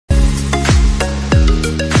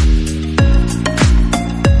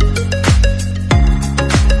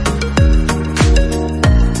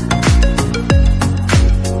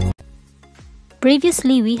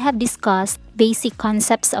Previously, we have discussed basic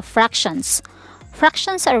concepts of fractions.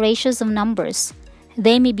 Fractions are ratios of numbers.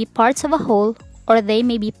 They may be parts of a whole or they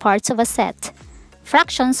may be parts of a set.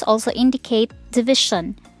 Fractions also indicate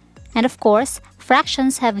division. And of course,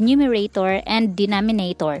 fractions have numerator and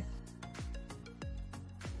denominator.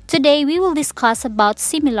 Today, we will discuss about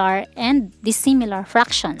similar and dissimilar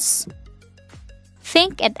fractions.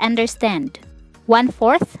 Think and understand.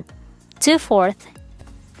 1/4, 2/4,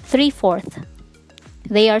 3/4.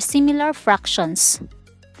 They are similar fractions.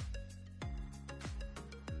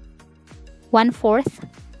 1/4,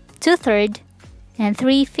 2/3, and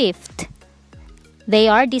 3/5. They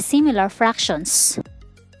are dissimilar fractions.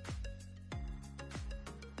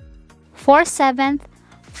 4/7,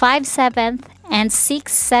 5/7, and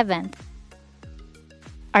 6/7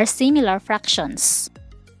 are similar fractions.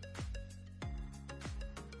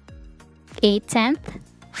 8/10,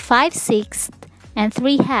 5/6, and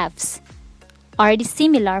 3/2 are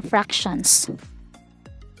dissimilar fractions.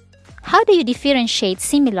 How do you differentiate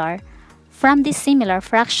similar from dissimilar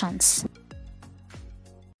fractions?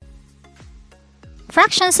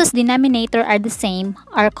 Fractions whose denominator are the same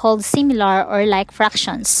are called similar or like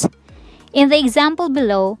fractions. In the example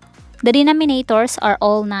below, the denominators are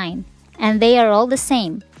all 9, and they are all the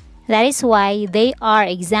same. That is why they are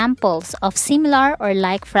examples of similar or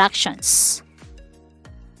like fractions.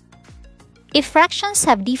 If fractions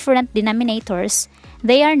have different denominators,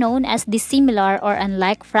 they are known as dissimilar or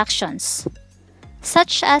unlike fractions.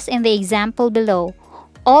 Such as in the example below,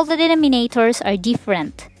 all the denominators are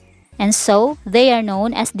different, and so they are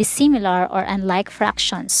known as dissimilar or unlike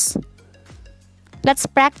fractions. Let's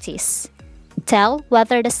practice. Tell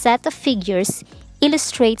whether the set of figures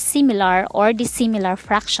illustrates similar or dissimilar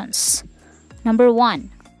fractions. Number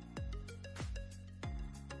 1.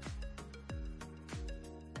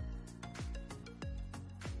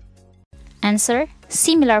 Answer: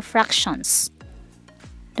 similar fractions.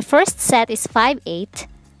 The first set is 5/8,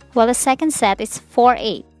 while the second set is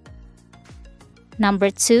 4/8. Number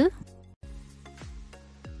 2.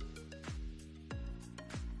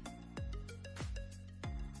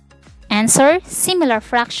 Answer: similar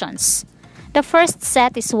fractions. The first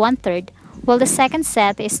set is 1/3, while the second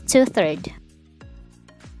set is 2/3.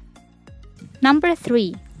 Number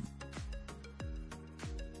 3.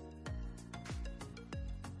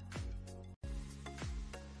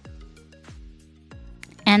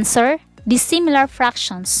 Answer: dissimilar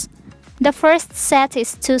fractions. The first set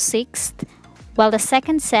is 2/6, while the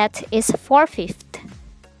second set is 4/5.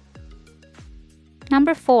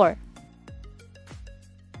 Number 4.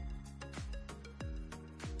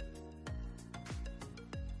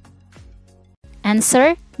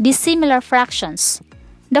 Answer: dissimilar fractions.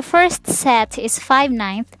 The first set is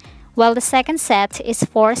 5/9, while the second set is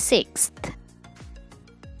 4/6.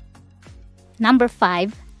 Number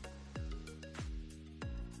 5.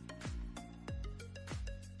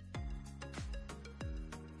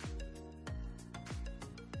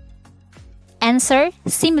 Answer: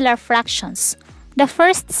 similar fractions. The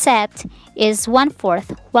first set is 1/4,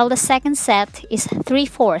 while the second set is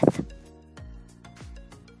 3/4.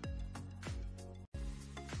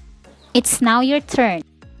 It's now your turn.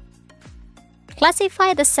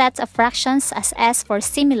 Classify the set of fractions as S for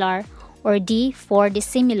similar or D for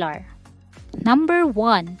dissimilar. Number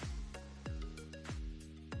 1.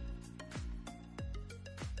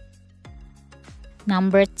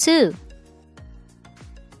 Number 2.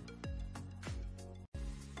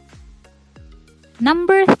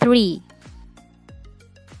 Number 3.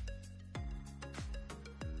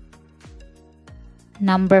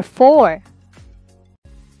 Number 4.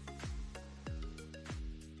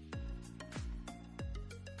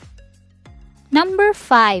 Number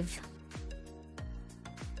 5.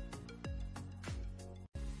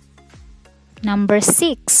 Number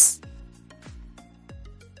 6.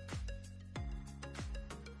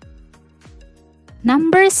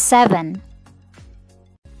 Number 7.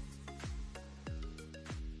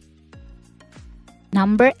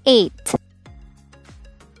 Number 8.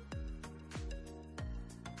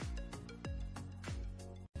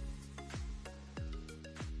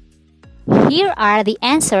 Here are the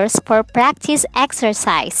answers for practice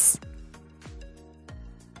exercise.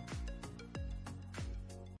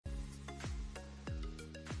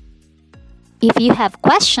 If you have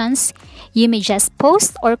questions, you may just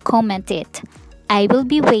post or comment it. I will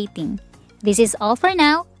be waiting. This is all for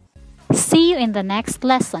now. See you in the next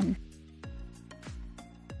lesson.